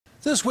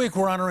This week,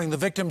 we're honoring the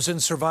victims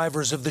and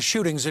survivors of the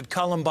shootings at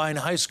Columbine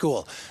High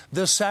School.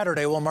 This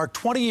Saturday will mark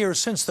 20 years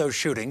since those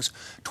shootings.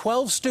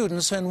 12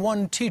 students and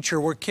 1 teacher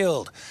were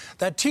killed.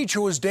 That teacher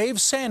was Dave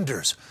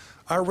Sanders.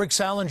 Our Rick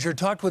Salinger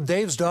talked with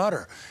Dave's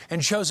daughter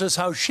and shows us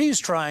how she's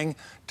trying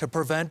to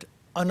prevent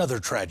another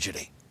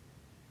tragedy.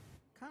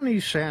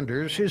 Connie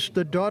Sanders is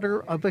the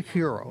daughter of a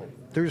hero.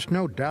 There's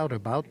no doubt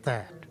about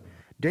that.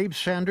 Dave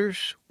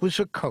Sanders was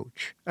a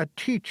coach, a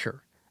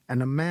teacher,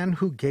 and a man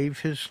who gave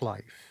his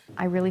life.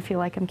 I really feel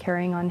like I'm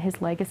carrying on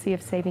his legacy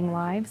of saving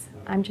lives.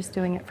 I'm just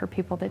doing it for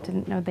people that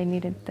didn't know they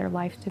needed their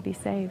life to be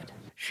saved.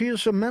 She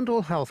is a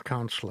mental health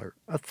counselor,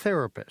 a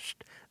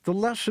therapist. The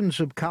lessons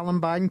of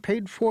Columbine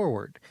paid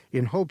forward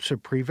in hopes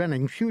of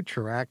preventing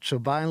future acts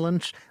of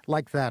violence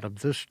like that of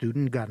the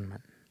student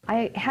gunman.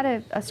 I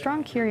had a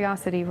strong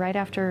curiosity right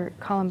after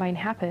Columbine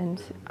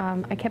happened.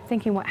 I kept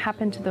thinking, what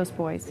happened to those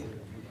boys?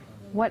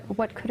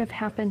 What could have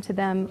happened to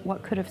them?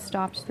 What could have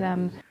stopped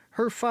them?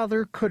 Her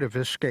father could have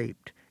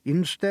escaped.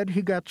 Instead,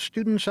 he got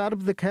students out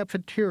of the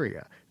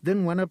cafeteria,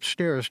 then went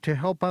upstairs to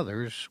help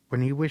others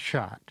when he was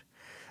shot.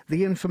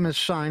 The infamous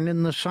sign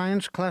in the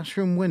science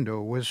classroom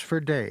window was for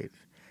Dave.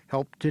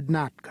 Help did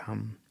not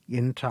come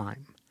in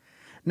time.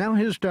 Now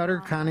his daughter,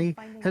 Connie,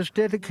 has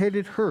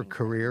dedicated her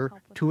career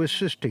to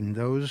assisting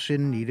those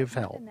in need of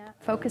help.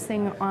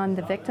 Focusing on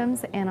the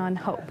victims and on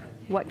hope.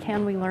 What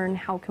can we learn?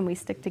 How can we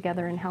stick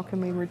together? And how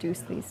can we reduce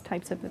these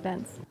types of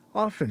events?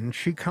 Often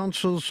she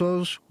counsels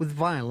those with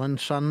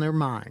violence on their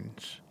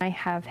minds. I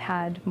have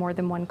had more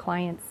than one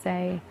client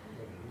say,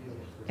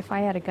 if I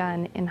had a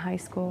gun in high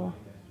school,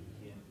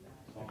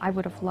 I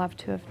would have loved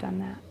to have done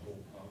that.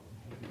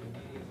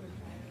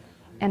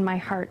 And my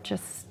heart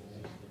just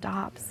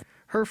stops.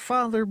 Her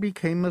father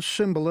became a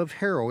symbol of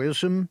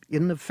heroism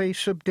in the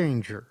face of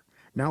danger.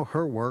 Now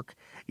her work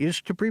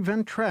is to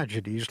prevent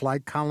tragedies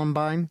like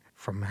Columbine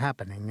from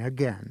happening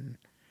again.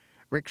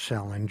 Rick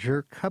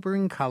Salinger,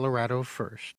 covering Colorado First.